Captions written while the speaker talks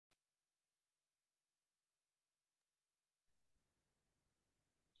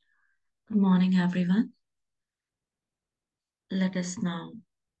Good morning, everyone. Let us now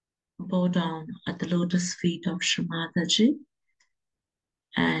bow down at the lotus feet of Shri Mataji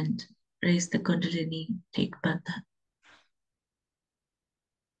and raise the Kundalini, take Bandhan.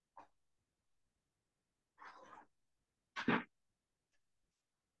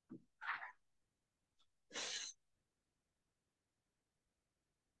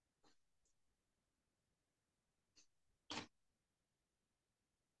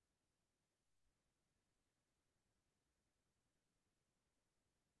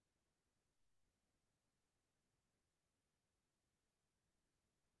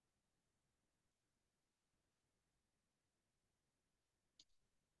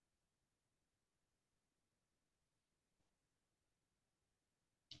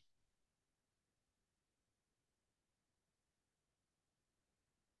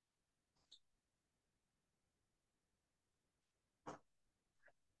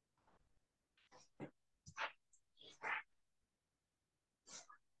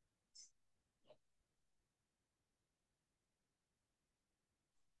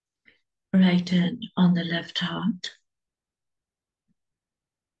 Right hand on the left heart.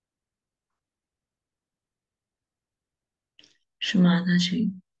 Shri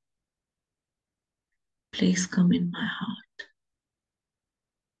Mataji, please come in my heart.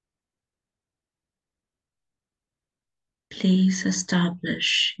 Please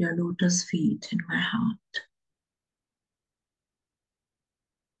establish your lotus feet in my heart.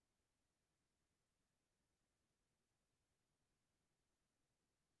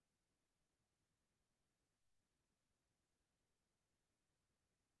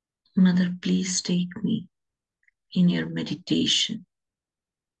 Mother, please take me in your meditation.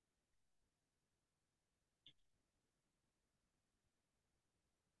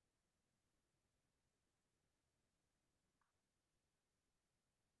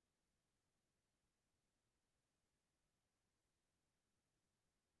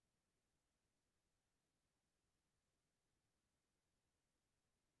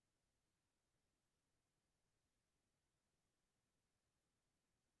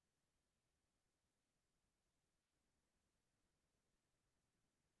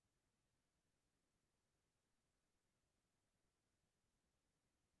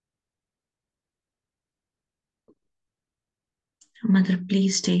 Mother,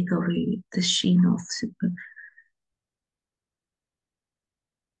 please take away the sheen of super.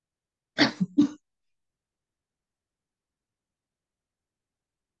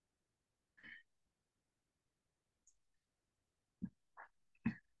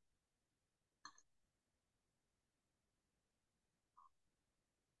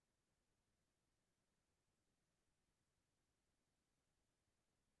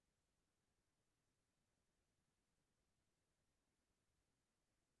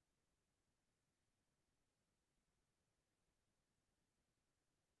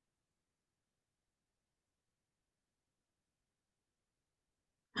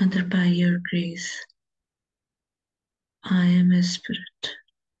 Mother, by your grace, I am a spirit.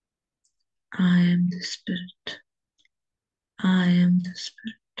 I am the spirit. I am the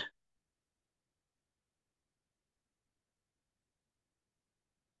spirit.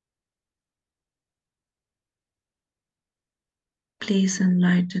 Please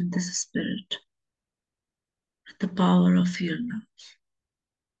enlighten this spirit with the power of your love.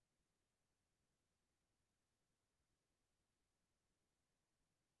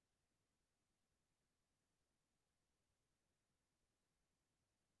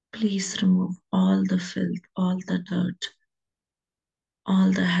 Please remove all the filth, all the dirt,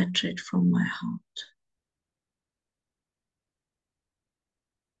 all the hatred from my heart.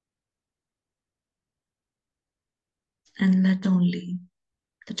 And let only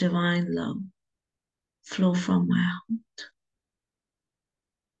the divine love flow from my heart.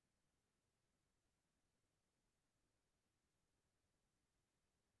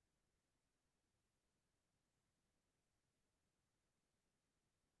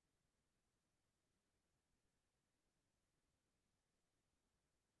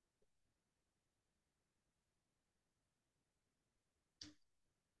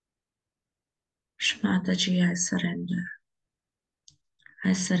 Shmataji, I surrender.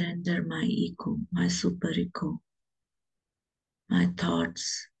 I surrender my ego, my super ego, my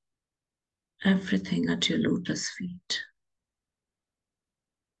thoughts, everything at your lotus feet.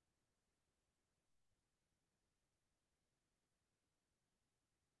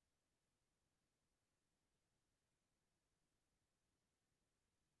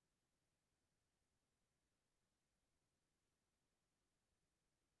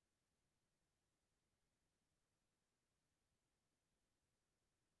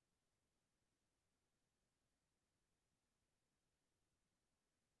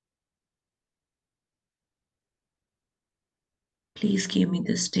 Please give me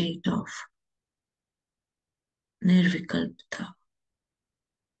the state of Nirvikalpta,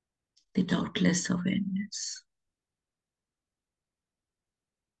 the doubtless awareness.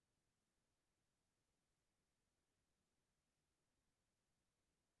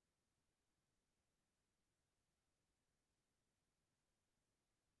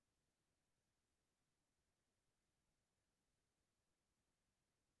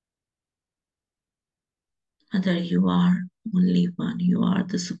 Mother, you are only one. You are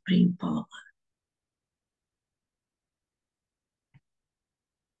the supreme power.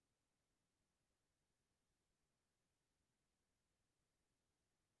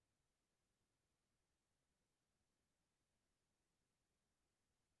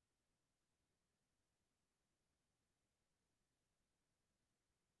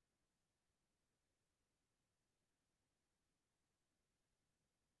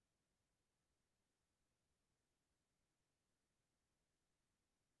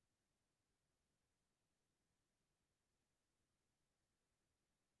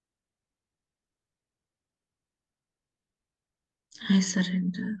 I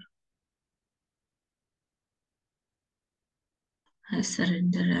surrender. I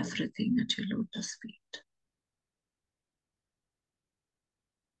surrender everything at your lotus feet.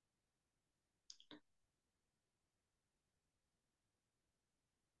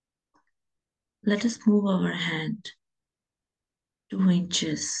 Let us move our hand 2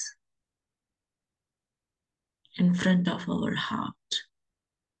 inches in front of our heart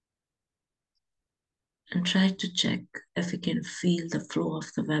and try to check if we can feel the flow of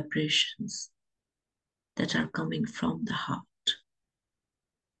the vibrations that are coming from the heart.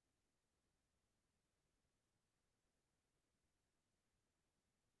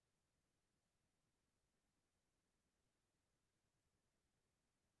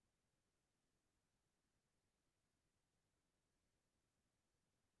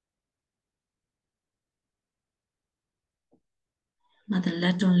 Mother,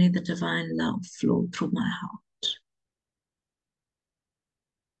 let only the divine love flow through my heart.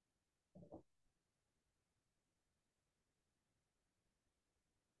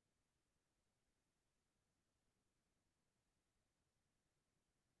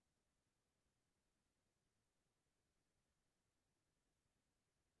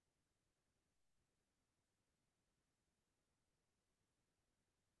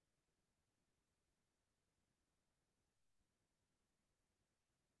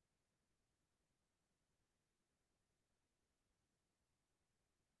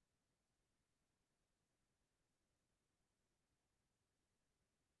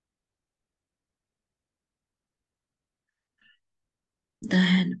 The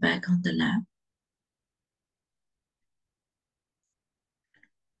hand back on the lap.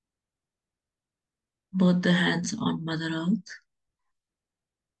 Both the hands on Mother Earth.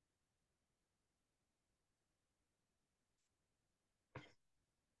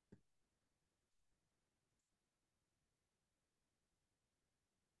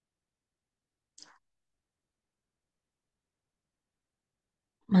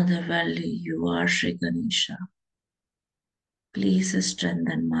 Mother Valley, you are Sri Ganesha. Please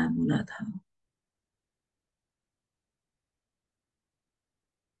strengthen my Mooladhar.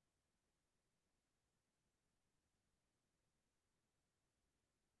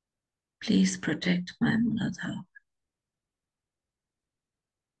 Please protect my Mooladhar.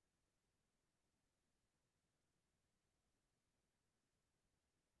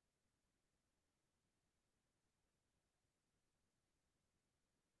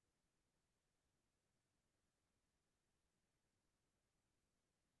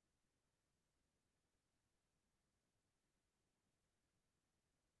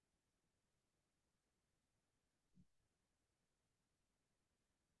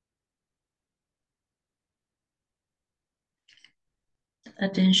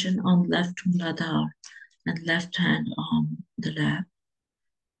 Attention on left Mooladhar and left hand on the lap.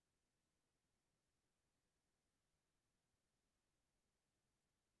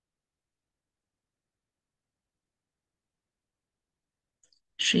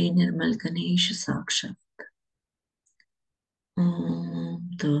 Shri Nirmal Ganesh Sakshat. Om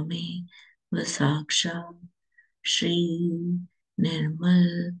Tvame Vasaksha Shri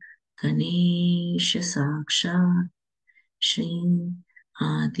Nirmal Ganesh Sakshat Shri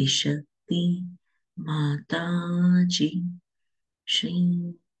Adishakti Mataji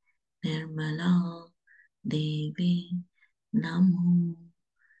Shri Nirmala Devi Namo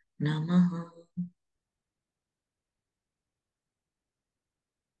Namaha.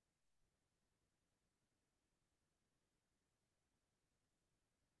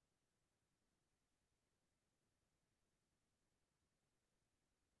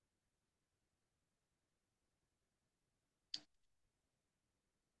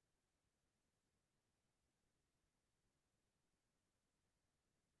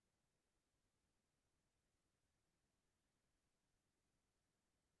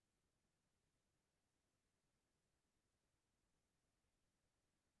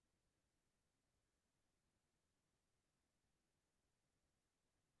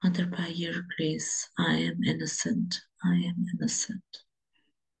 Mother, by your grace, I am innocent. I am innocent.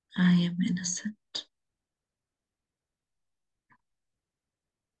 I am innocent.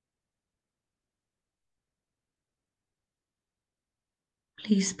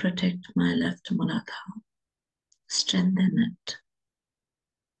 Please protect my left Mooladhar. Strengthen it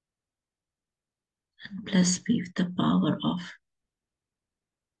and bless me with the power of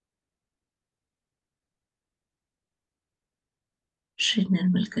Sri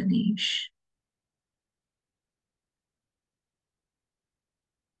Nirvikalp.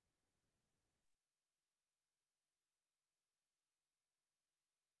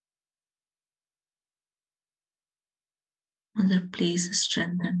 Mother, please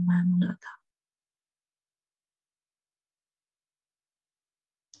strengthen my Mooladhar.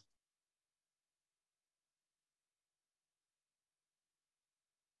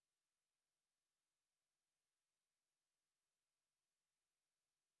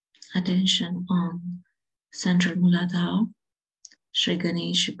 Attention on central Mooladhar, Shri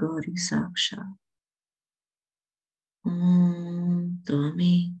Ganesh Gauri Saksha. Om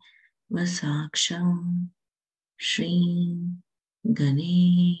Tvame Vasaksham Shri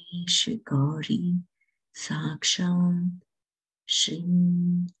Ganesh Gauri Saksham Shri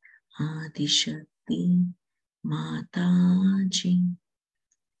Adishakti Mataji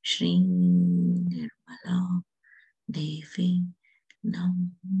Shri Nirmala Devi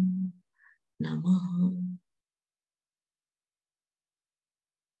Namo Namaha.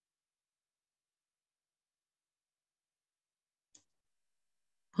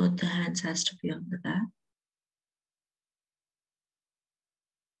 Both the hands has to be on the back.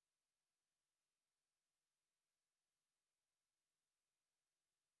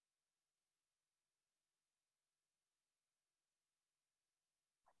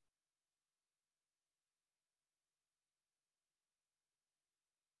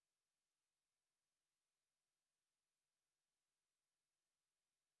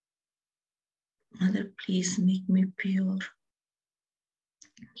 Mother, please make me pure.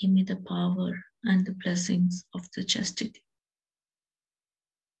 Give me the power and the blessings of the chastity.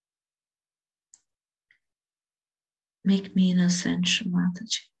 Make me innocent,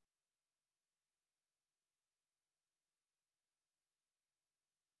 Mataji.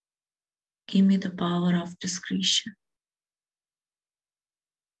 Give me the power of discretion.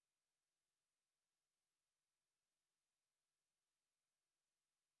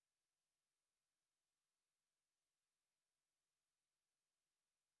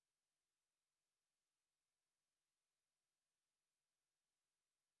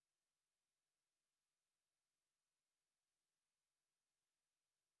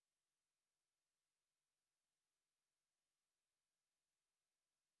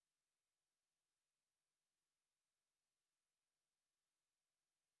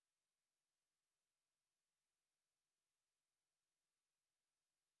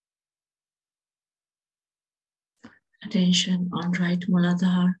 Attention on right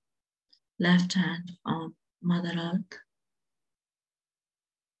Mooladhar, left hand on Mother Earth.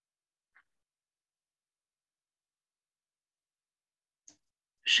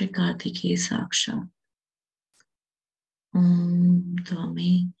 Shri Kartikeya Saksha. Om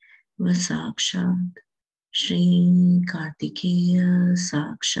Tvame Vasakshat Shri Kartikeya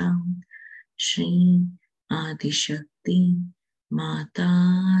Sakshat Shri Adishakti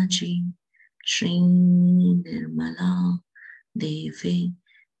Mataji Shri Nirmala Devi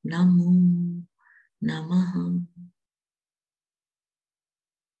Namo Namaha.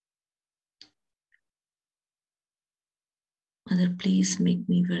 Mother, please make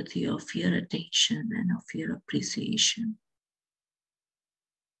me worthy of your attention and of your appreciation.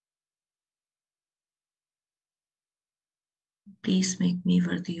 Please make me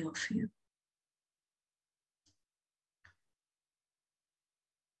worthy of you.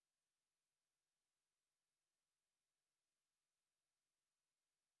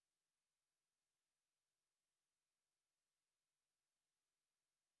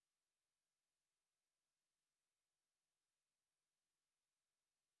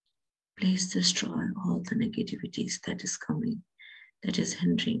 Please destroy all the negativities that is coming, that is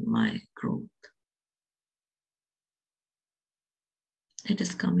hindering my growth, that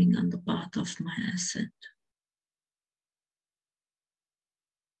is coming on the path of my ascent.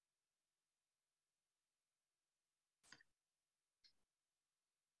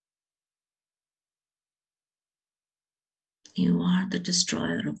 You are the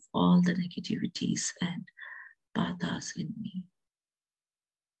destroyer of all the negativities and pathas in me.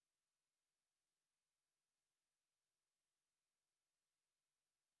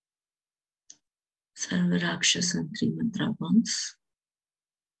 Sarva Rakshasa Mantra once.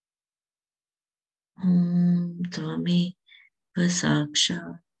 Om Tvameva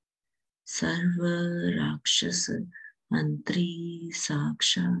Sakshat Sarva Rakshasa Mantri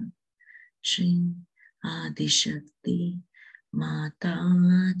Sakshat Shri Adishakti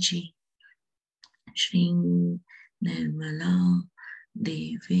Mataji Shri Nirmala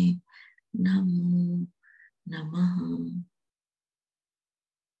Devi Namo Namaha.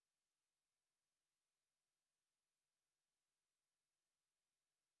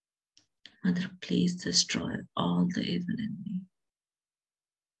 Mother, please destroy all the evil in me.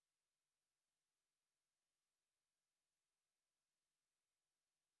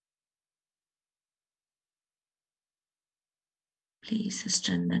 Please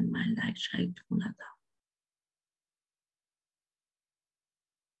strengthen my light, right, Mooladhar.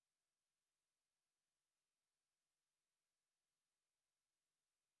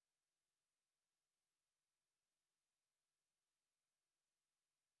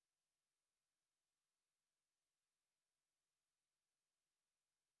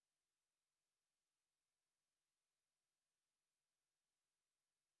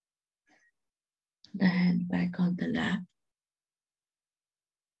 The hand back on the lap.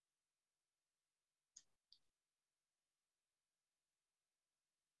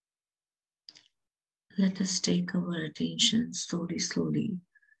 Let us take our attention slowly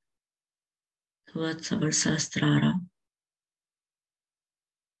towards our Sastrara.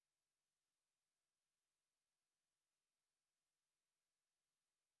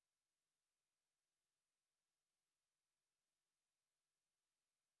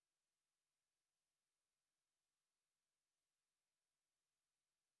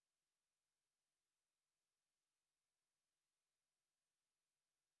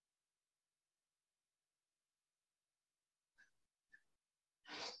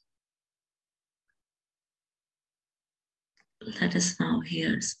 Let us now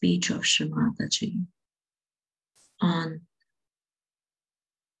hear speech of Shri Mataji on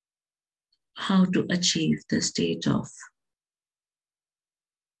how to achieve the state of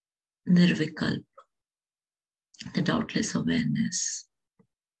Nirvikalp, the doubtless awareness.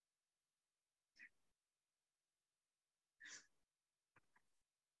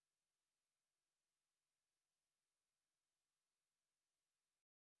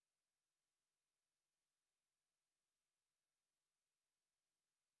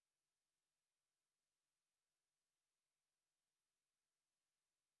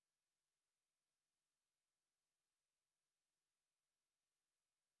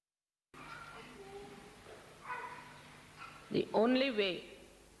 The only way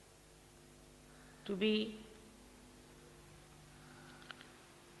to be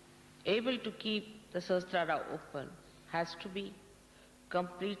able to keep the Sahasrara open has to be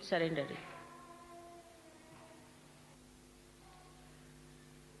complete surrendering.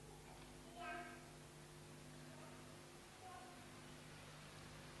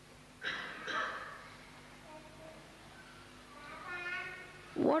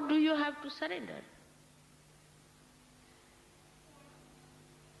 What do you have to surrender?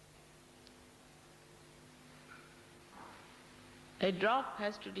 A drop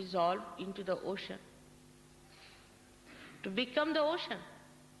has to dissolve into the ocean to become the ocean.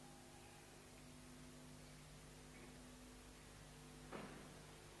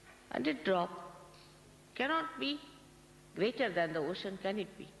 And a drop cannot be greater than the ocean, can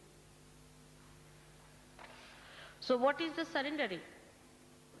it be? So what is the surrendering?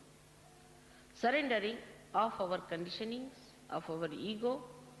 Surrendering of our conditionings, of our ego,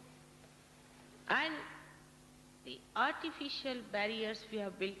 and the artificial barriers we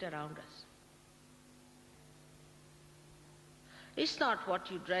have built around us. It's not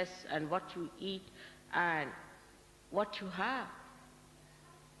what you dress and what you eat and what you have.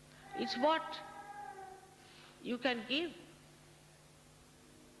 It's what you can give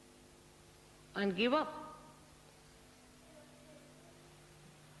and give up.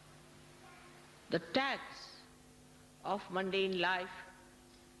 The tags of mundane life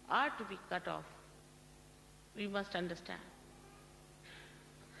are to be cut off. We must understand.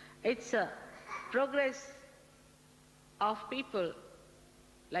 It's a progress of people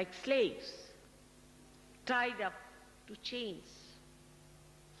like slaves tied up to chains.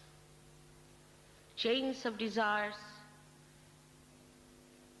 Chains of desires,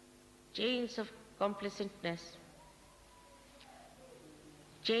 chains of complacentness,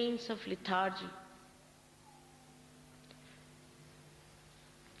 chains of lethargy,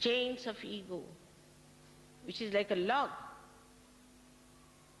 chains of ego, which is like a log.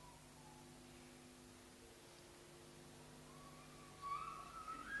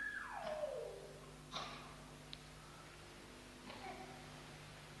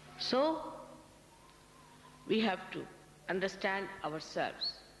 So, we have to understand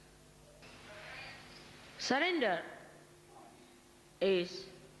ourselves. Surrender is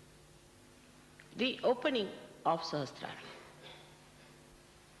the opening of Sahasrara.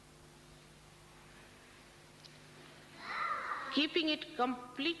 Keeping it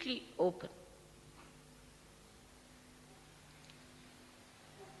completely open.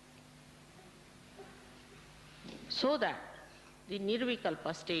 So that the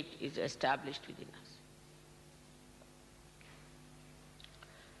Nirvikalpa state is established within us.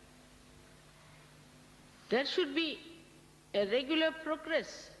 There should be a regular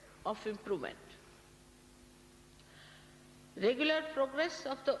progress of improvement. Regular progress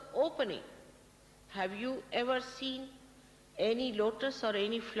of the opening. Have you ever seen any lotus or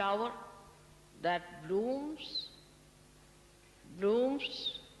any flower that blooms,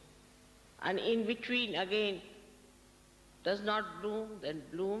 and in between again does not bloom,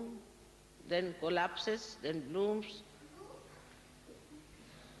 then collapses, then blooms?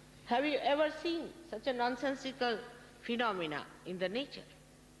 Have you ever seen such a nonsensical phenomena in the nature?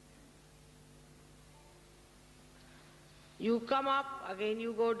 You come up, again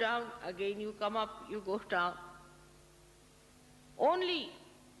you go down, again you come up, you go down. Only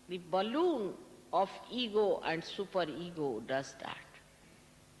the balloon of ego and superego does that.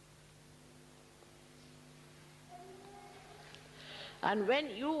 And when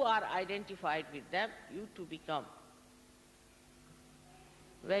you are identified with them, you too become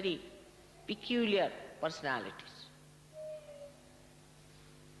very peculiar personalities.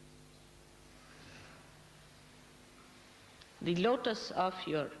 The lotus of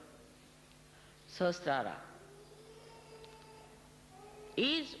your Sahasrara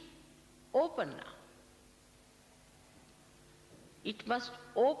is open now. It must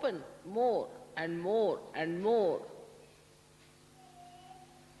open more and more and more,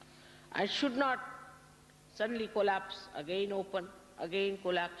 and should not suddenly collapse, again open, again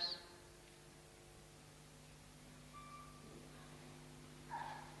collapse.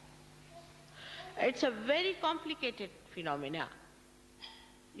 It's a very complicated phenomena.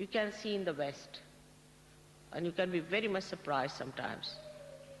 You can see in the West, and you can be very much surprised sometimes.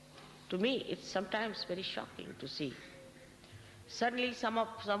 To me, it's sometimes very shocking to see. Suddenly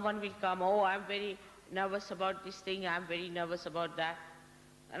someone will come, oh, I'm very nervous about this thing, I'm very nervous about that.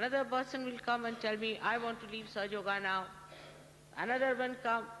 Another person will come and tell me, I want to leave Sahaja Yoga now. Another one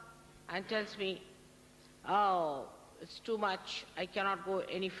come and tells me, oh, it's too much, I cannot go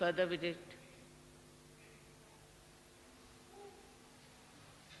any further with it.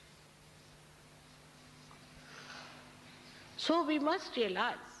 So we must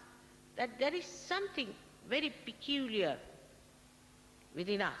realize that there is something very peculiar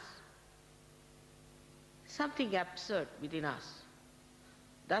within us, something absurd within us.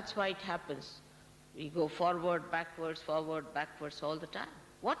 That's why it happens. We go forward, backwards all the time.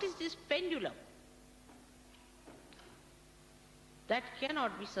 What is this pendulum? That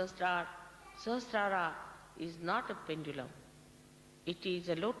cannot be Sahasrara. Sahasrara is not a pendulum. It is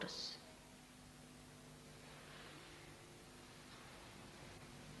a lotus.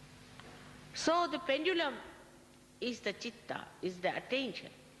 So the pendulum is the chitta, is the attention.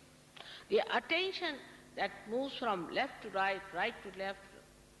 The attention that moves from left to right, right to left,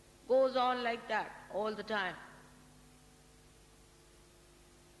 goes on like that all the time.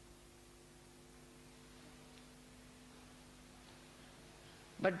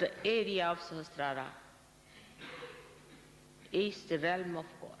 But the area of Sahasrara is the realm of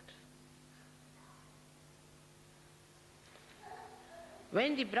God.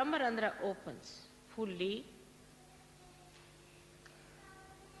 When the Brahmarandra opens fully,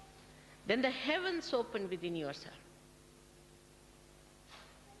 then the heavens open within yourself.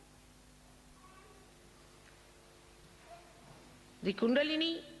 The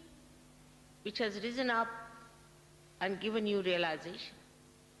Kundalini, which has risen up and given you realization,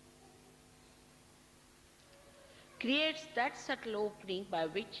 creates that subtle opening by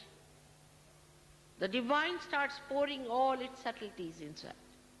which the divine starts pouring all its subtleties inside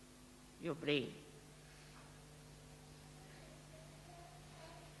your brain.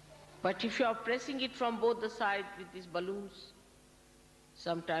 But if you are pressing it from both the sides with these balloons,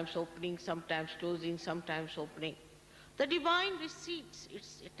 sometimes opening, sometimes closing, sometimes opening, the divine recedes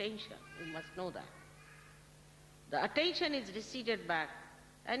its attention. You must know that. The attention is receded back,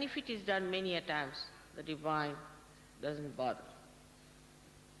 and if it is done many a times, the divine doesn't bother.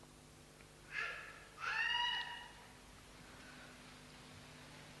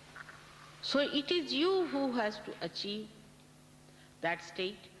 So it is you who has to achieve that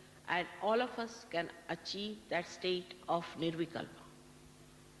state, and all of us can achieve that state of Nirvikalpa.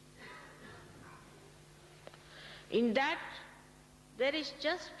 In that, there is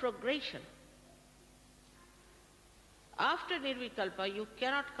just progression. After Nirvikalpa, you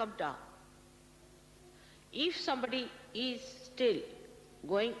cannot come down. If somebody is still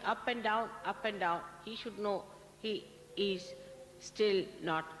going up and down, he should know he is still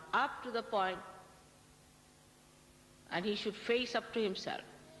not up to the point, and he should face up to himself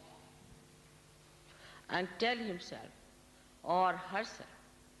and tell himself or herself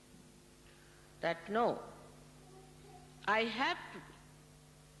that no, I have to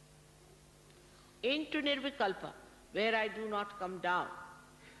be into Nirvikalpa, where I do not come down.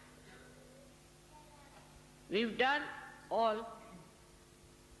 We've done all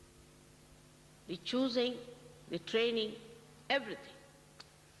the choosing, the training, everything.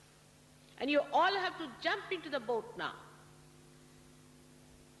 And you all have to jump into the boat now.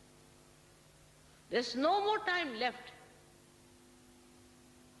 There's no more time left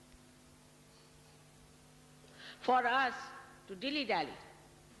for us to dilly-dally.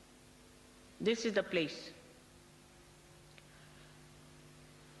 This is the place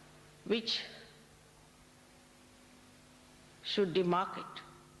which should demarcate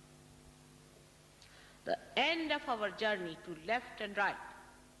the end of our journey to left and right.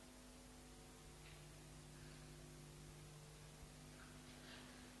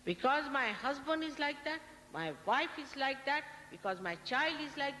 Because my husband is like that, my wife is like that, because my child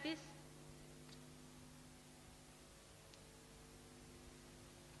is like this.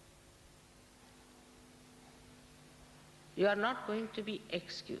 You are not going to be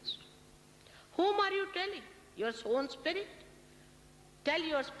excused. Whom are you telling? Your own spirit? Tell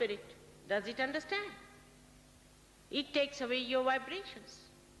your spirit. Does it understand? It takes away your vibrations.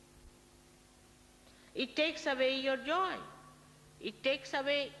 It takes away your joy. It takes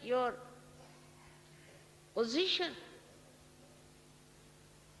away your position.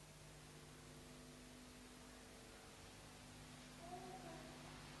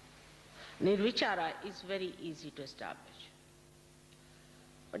 Nirvichara is very easy to establish.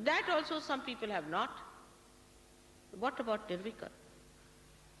 But that also some people have not. What about Nirvikalp?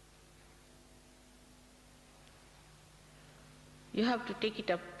 You have to take it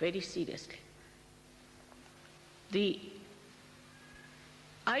up very seriously. The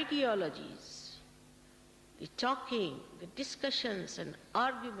ideologies, the talking, the discussions and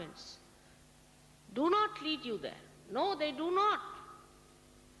arguments do not lead you there. No, they do not.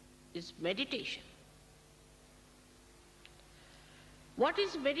 It's meditation. What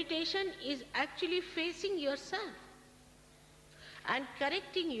is meditation is actually facing yourself and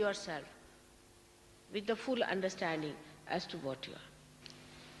correcting yourself with the full understanding as to what you are.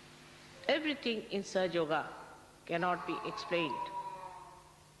 Everything in Sahaja Yoga cannot be explained.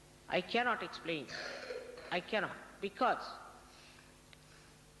 I cannot explain. I cannot, because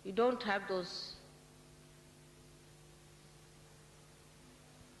you don't have those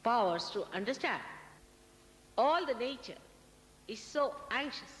powers to understand. All the nature is so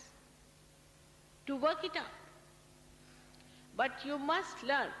anxious to work it out. But you must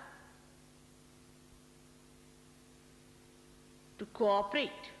learn to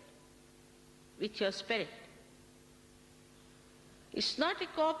cooperate with your spirit. It's not a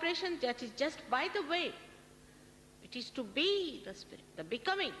cooperation that is just by the way. It is to be the spirit, the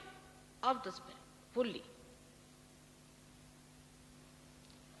becoming of the spirit fully.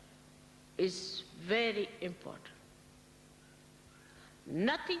 Is very important.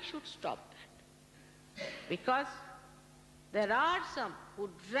 Nothing should stop that. Because there are some who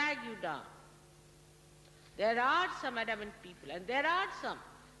drag you down. There are some adamant people, and there are some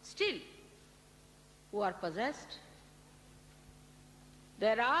still who are possessed.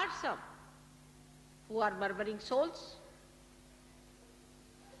 There are some who are murmuring souls.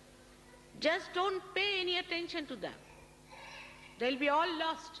 Just don't pay any attention to them. They'll be all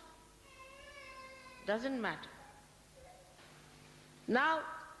lost. Doesn't matter. Now,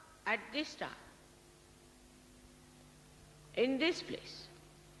 at this time, in this place,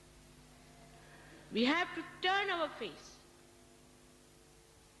 we have to turn our face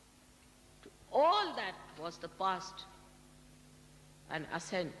to all that was the past and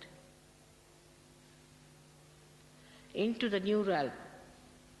ascend into the new realm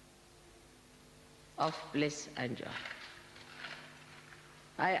of bliss and joy.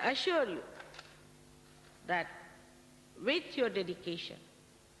 I assure you that with your dedication,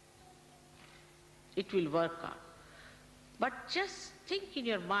 it will work out. But just think in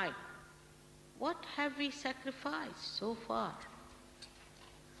your mind, what have we sacrificed so far?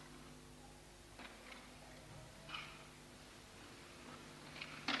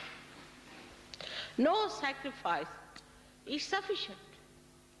 No sacrifice is sufficient.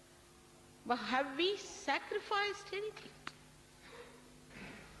 But have we sacrificed anything?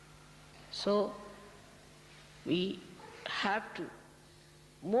 So we have to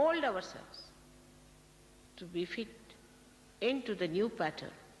mold ourselves to be fit into the new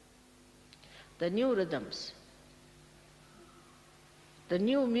pattern, the new rhythms, the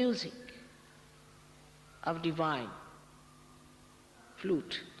new music of divine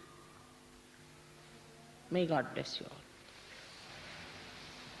flute. May God bless you all.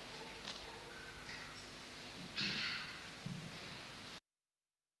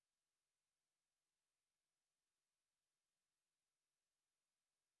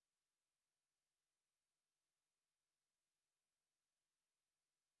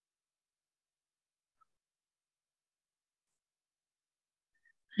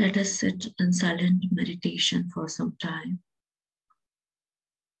 Let us sit in silent meditation for some time,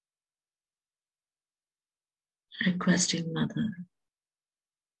 requesting Mother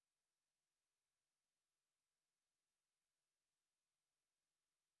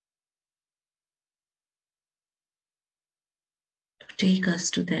to take us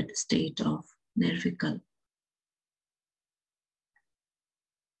to that state of Nirvikalp.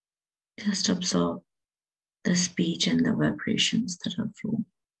 Just absorb the speech and the vibrations that are flowing.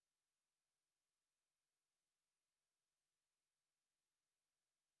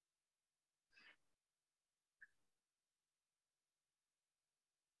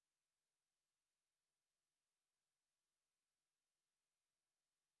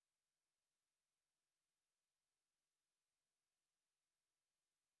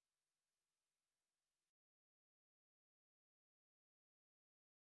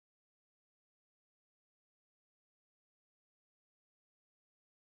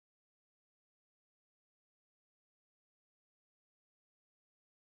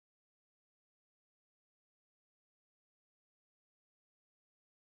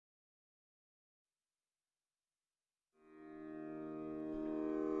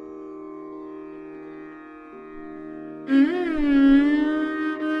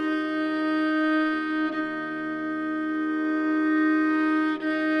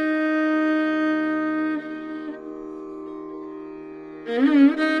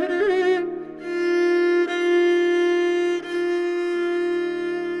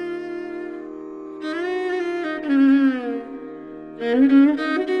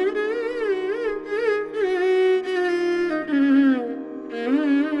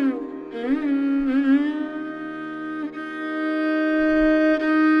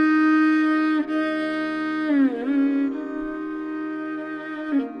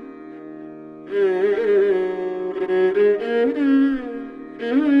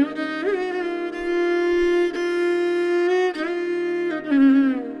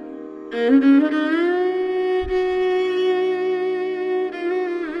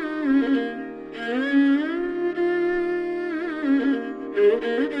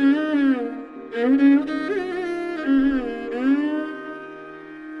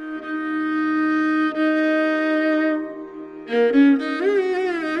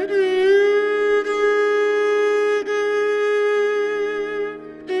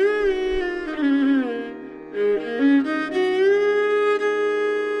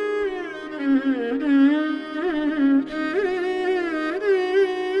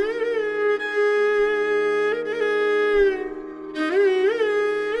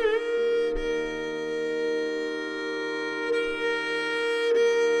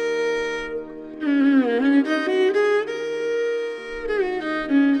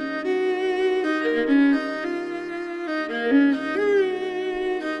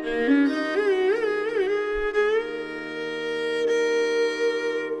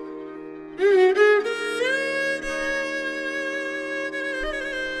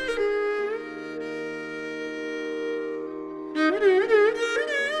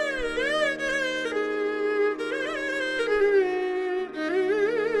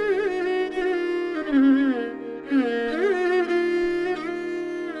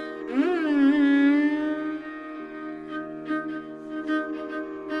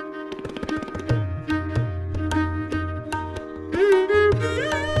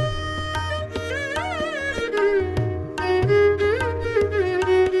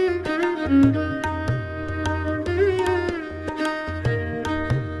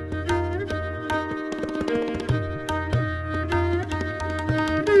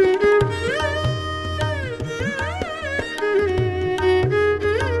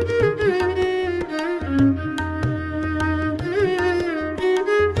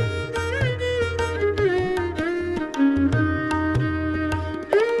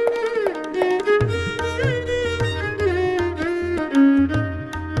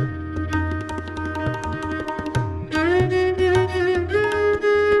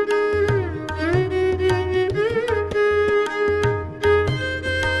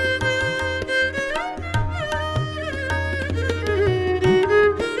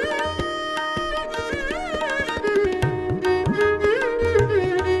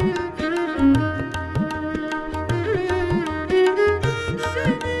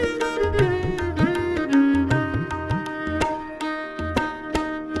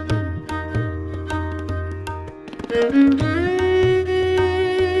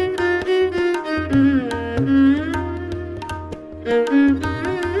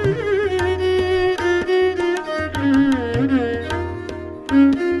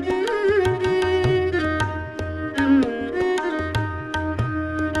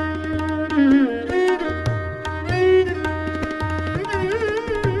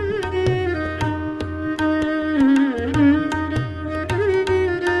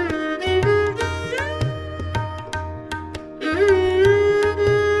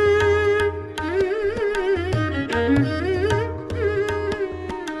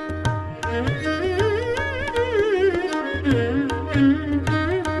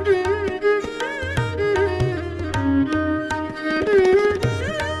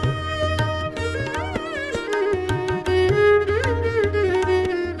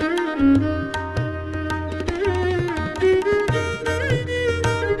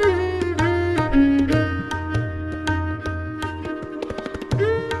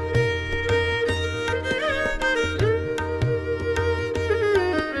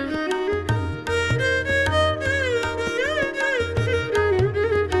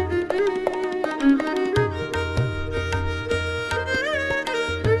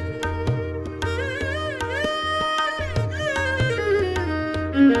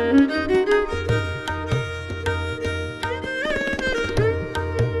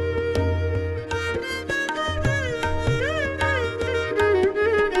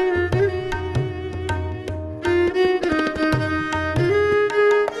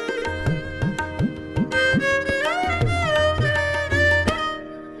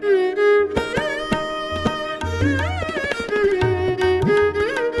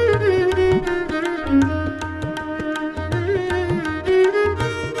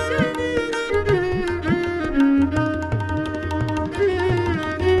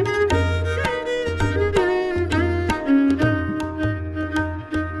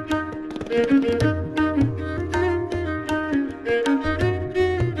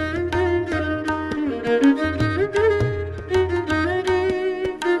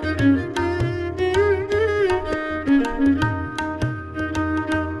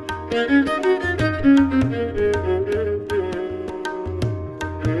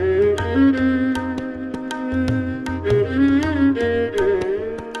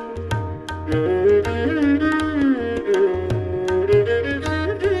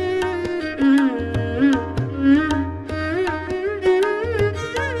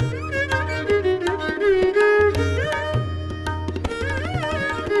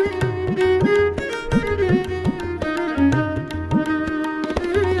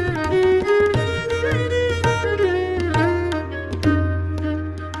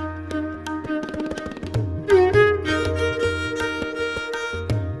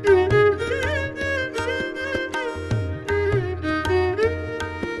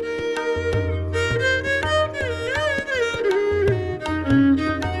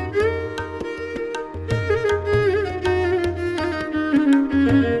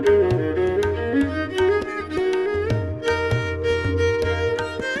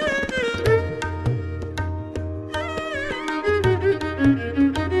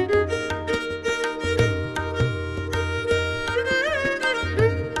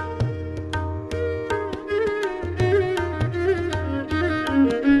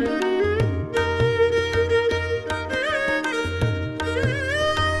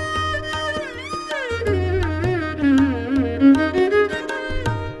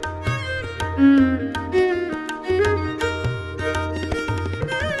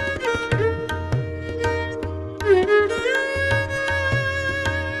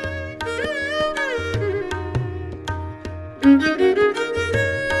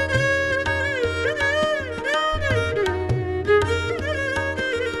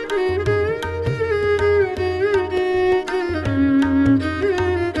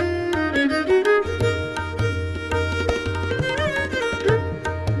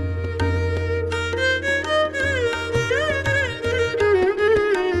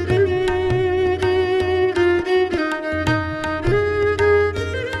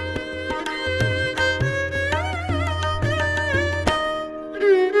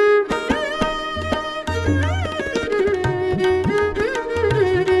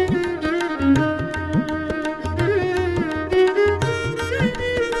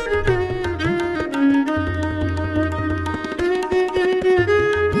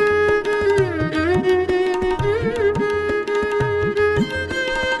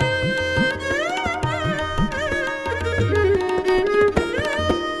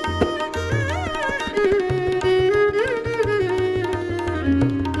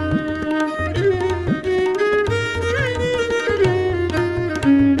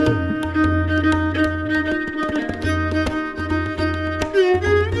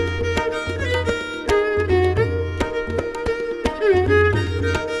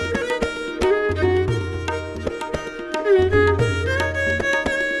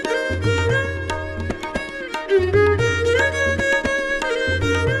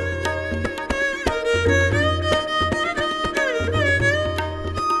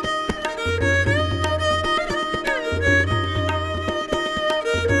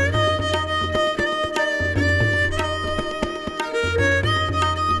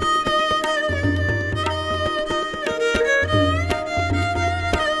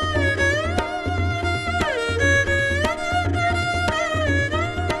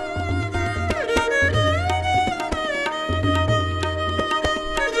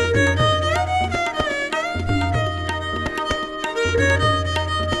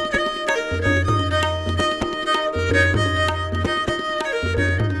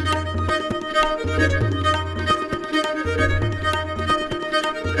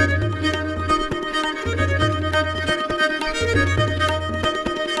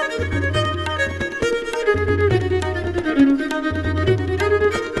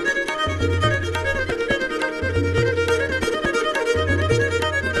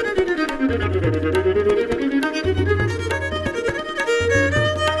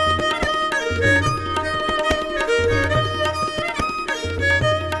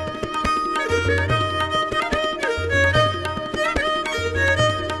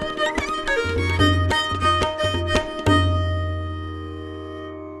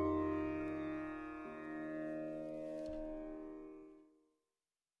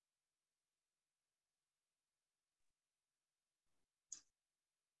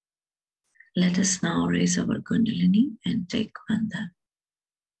 Let us now raise our Kundalini and take Bandhan.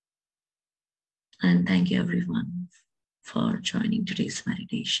 And thank you everyone for joining today's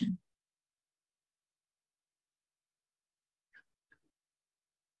meditation.